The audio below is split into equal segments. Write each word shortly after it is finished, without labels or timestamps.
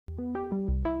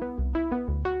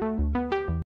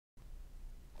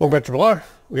Welcome back to R.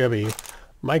 We have a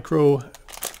micro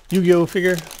Yu-Gi-Oh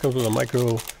figure. Comes with a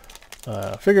micro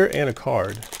figure and a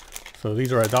card. So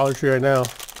these are at Dollar Tree right now.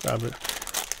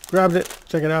 Grabbed it.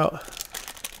 Check it out.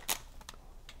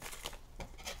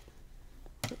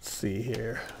 Let's see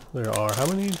here. There are how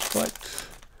many to collect?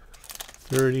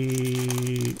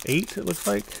 38 it looks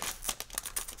like.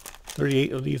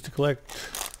 38 of these to collect.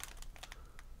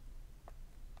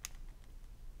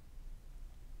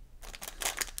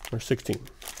 Or 16.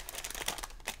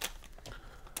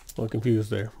 A little confused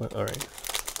there, but all right.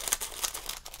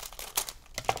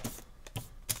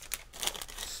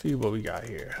 Let's see what we got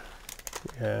here.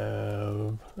 We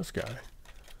have this guy.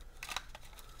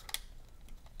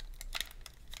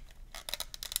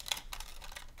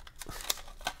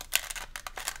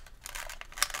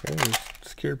 Okay, he's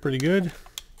secured pretty good.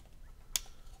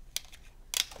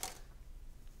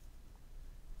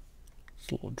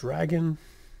 This little dragon.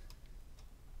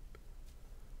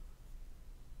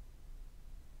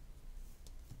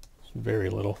 Very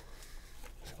little.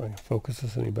 See if I can focus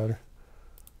this any better.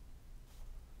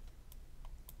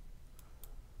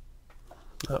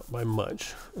 Not by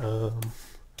much.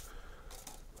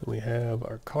 We have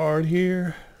our card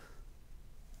here.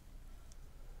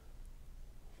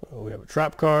 So we have a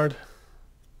trap card.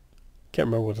 Can't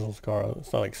remember what this is called.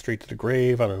 It's not like Straight to the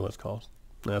Grave. I don't know what it's called.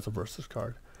 That's a versus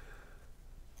card.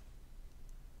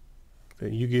 The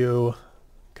Yugioh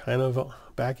kind of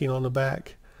backing on the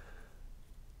back.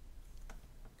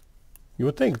 You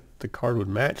would think the card would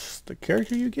match the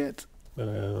character you get, but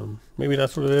maybe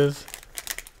that's what it is.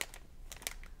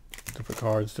 Different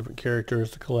cards, different characters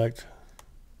to collect.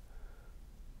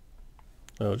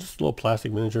 So just little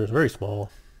plastic miniatures, very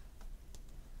small.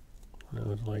 You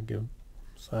know, like give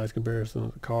size comparison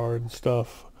of the card and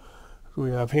stuff. Who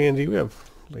we have handy? We have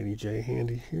Lady J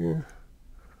handy here.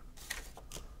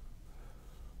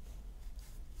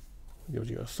 Gives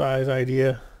you a size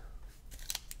idea.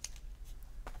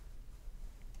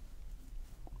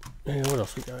 And what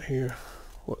else we got here?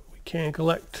 What we can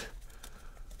collect?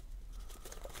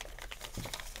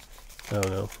 I don't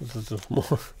know. This is just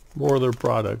more of their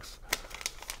products.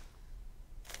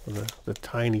 The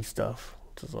tiny stuff,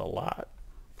 which is a lot.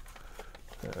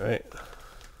 All right.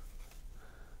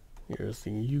 Here's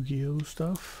the Yu-Gi-Oh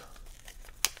stuff.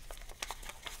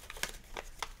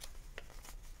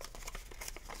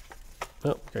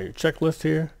 Oh, got your checklist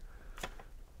here.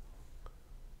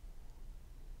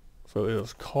 So it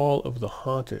was Call of the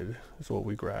Haunted is what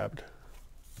we grabbed.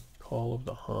 Call of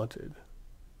the Haunted.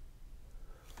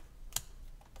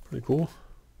 Pretty cool.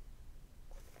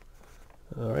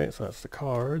 Alright, so that's the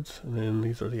cards. And then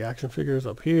these are the action figures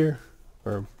up here.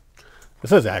 Or it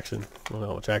says action. I don't know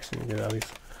how much action you get out of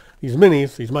these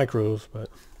minis, these micros, but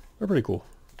they're pretty cool.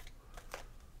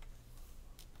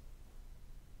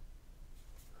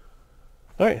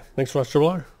 Alright, thanks for watching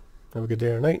R. Have a good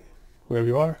day or night, wherever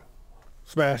you are.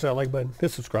 Smash that like button,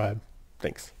 hit subscribe.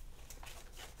 Thanks.